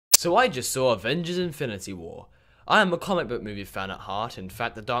So I just saw Avengers Infinity War. I am a comic book movie fan at heart. In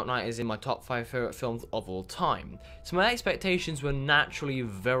fact, The Dark Knight is in my top 5 favourite films of all time, so my expectations were naturally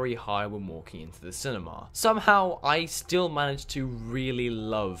very high when walking into the cinema. Somehow, I still managed to really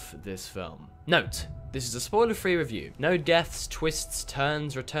love this film. Note, this is a spoiler-free review. No deaths, twists,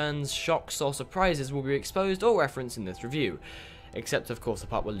 turns, returns, shocks or surprises will be exposed or referenced in this review, except of course the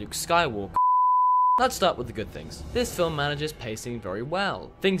part where Luke Skywalker. Let's start with the good things. This film manages pacing very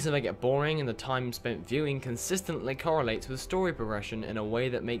well. Things never get boring and the time spent viewing consistently correlates with story progression in a way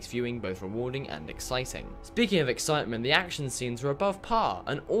that makes viewing both rewarding and exciting. Speaking of excitement, the action scenes were above par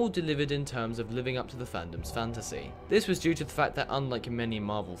and all delivered in terms of living up to the fandom's fantasy. This was due to the fact that unlike many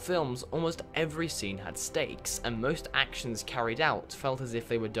Marvel films, almost every scene had stakes and most actions carried out felt as if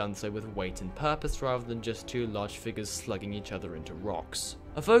they were done so with weight and purpose rather than just two large figures slugging each other into rocks.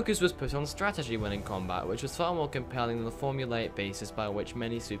 A focus was put on strategy when in combat, which was far more compelling than the formulaic basis by which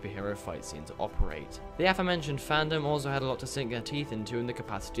many superhero fight scenes operate. The aforementioned fandom also had a lot to sink their teeth into in the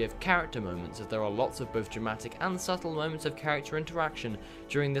capacity of character moments, as there are lots of both dramatic and subtle moments of character interaction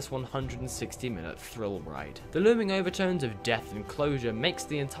during this 160-minute thrill ride. The looming overtones of death and closure makes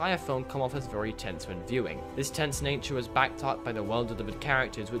the entire film come off as very tense when viewing. This tense nature was backed up by the well-delivered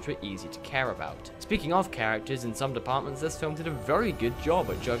characters which were easy to care about. Speaking of characters, in some departments this film did a very good job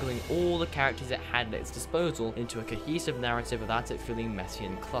at juggling all the characters it had at its disposal into a cohesive narrative without it feeling messy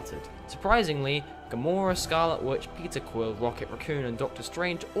and cluttered. Surprisingly, Gamora, Scarlet Witch, Peter Quill, Rocket Raccoon and Doctor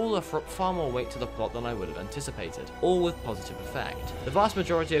Strange all offer far more weight to the plot than I would have anticipated, all with positive effect. The vast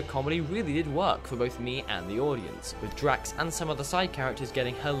majority of comedy really did work for both me and the audience, with Drax and some of the side characters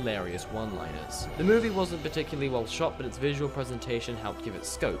getting hilarious one-liners. The movie wasn't particularly well shot, but its visual presentation helped give it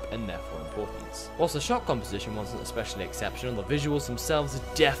scope and therefore importance. Whilst the shot composition wasn't especially exceptional, the visuals themselves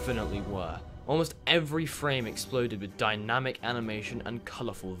definitely were. Almost every frame exploded with dynamic animation and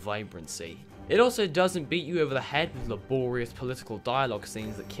colourful vibrancy. It also doesn't beat you over the head with laborious political dialogue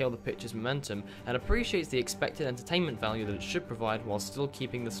scenes that kill the picture's momentum, and appreciates the expected entertainment value that it should provide while still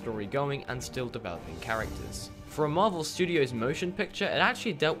keeping the story going and still developing characters. For a Marvel Studios motion picture, it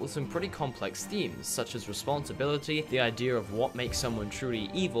actually dealt with some pretty complex themes, such as responsibility, the idea of what makes someone truly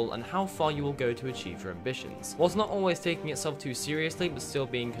evil, and how far you will go to achieve your ambitions, whilst not always taking itself too seriously but still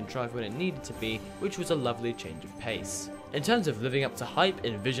being contrived when it needed to be, which was a lovely change of pace. In terms of living up to hype,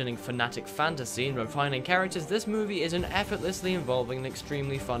 envisioning fanatic fantasy, and refining characters, this movie is an effortlessly involving and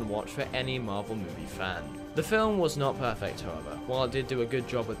extremely fun watch for any Marvel movie fan. The film was not perfect, however. While it did do a good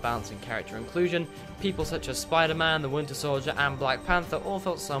job with balancing character inclusion, people such as Spider-Man, the Winter Soldier, and Black Panther all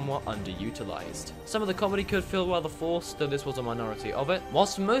felt somewhat underutilized. Some of the comedy could feel rather forced, though this was a minority of it.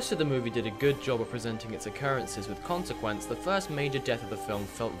 Whilst most of the movie did a good job of presenting its occurrences with consequence, the first major death of the film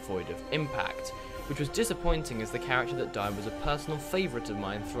felt void of impact, which was disappointing as the character that died was a personal favourite of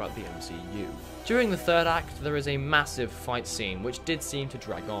mine throughout the MCU. During the third act, there is a massive fight scene, which did seem to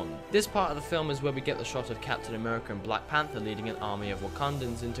drag on. This part of the film is where we get the shot of Captain America and Black Panther leading an army of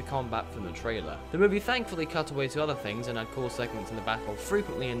Wakandans into combat from the trailer. The movie thankfully cut away to other things and had cool segments in the battle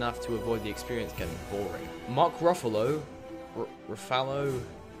frequently enough to avoid the experience getting boring. Mark Ruffalo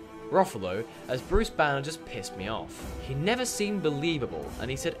as Bruce Banner just pissed me off. He never seemed believable,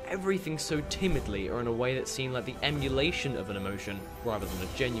 and he said everything so timidly or in a way that seemed like the emulation of an emotion rather than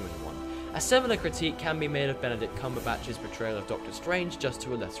a genuine one. A similar critique can be made of Benedict Cumberbatch's portrayal of Doctor Strange, just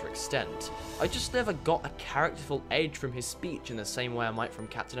to a lesser extent. I just never got a characterful edge from his speech in the same way I might from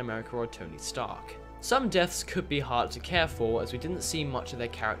Captain America or Tony Stark. Some deaths could be hard to care for, as we didn't see much of their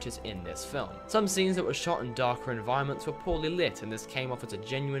characters in this film. Some scenes that were shot in darker environments were poorly lit, and this came off as a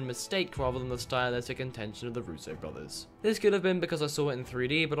genuine mistake rather than the stylistic intention of the Russo brothers. This could have been because I saw it in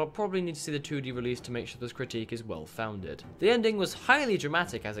 3D, but I'll probably need to see the 2D release to make sure this critique is well founded. The ending was highly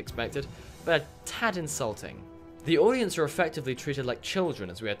dramatic as expected, but a tad insulting. The audience are effectively treated like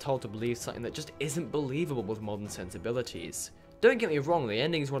children, as we are told to believe something that just isn't believable with modern sensibilities. Don't get me wrong, the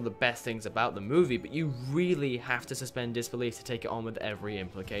ending is one of the best things about the movie, but you really have to suspend disbelief to take it on with every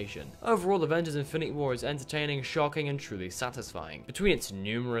implication. Overall, Avengers Infinity War is entertaining, shocking, and truly satisfying. Between its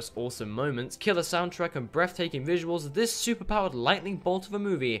numerous awesome moments, killer soundtrack, and breathtaking visuals, this superpowered lightning bolt of a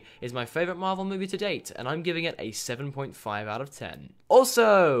movie is my favourite Marvel movie to date, and I'm giving it a 7.5 out of 10.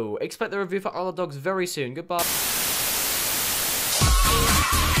 Also, expect the review for Other Dogs very soon. Goodbye.